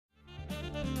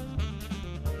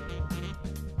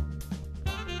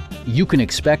You can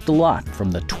expect a lot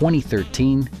from the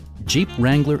 2013 Jeep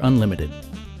Wrangler Unlimited.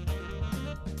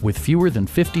 With fewer than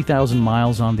 50,000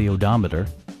 miles on the odometer,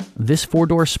 this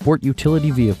four-door sport utility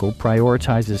vehicle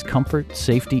prioritizes comfort,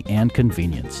 safety, and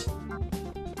convenience.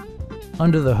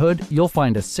 Under the hood, you'll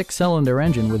find a six-cylinder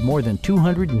engine with more than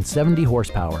 270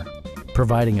 horsepower,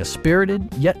 providing a spirited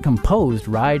yet composed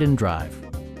ride and drive.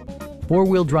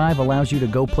 Four-wheel drive allows you to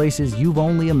go places you've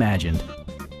only imagined.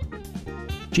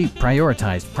 Jeep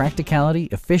prioritized practicality,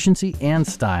 efficiency, and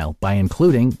style by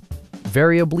including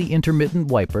variably intermittent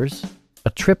wipers, a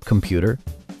trip computer,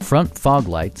 front fog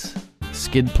lights,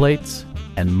 skid plates,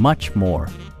 and much more.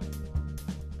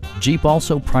 Jeep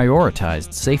also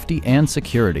prioritized safety and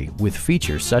security with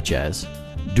features such as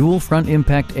dual front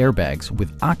impact airbags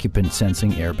with occupant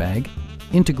sensing airbag,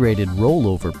 integrated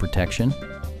rollover protection,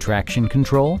 traction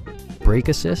control, brake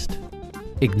assist,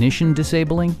 ignition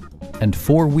disabling, and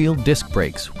four-wheel disc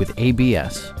brakes with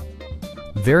ABS.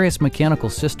 Various mechanical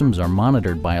systems are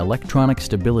monitored by electronic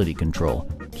stability control,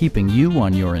 keeping you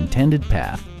on your intended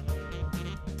path.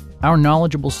 Our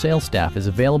knowledgeable sales staff is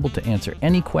available to answer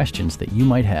any questions that you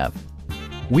might have.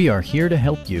 We are here to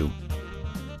help you.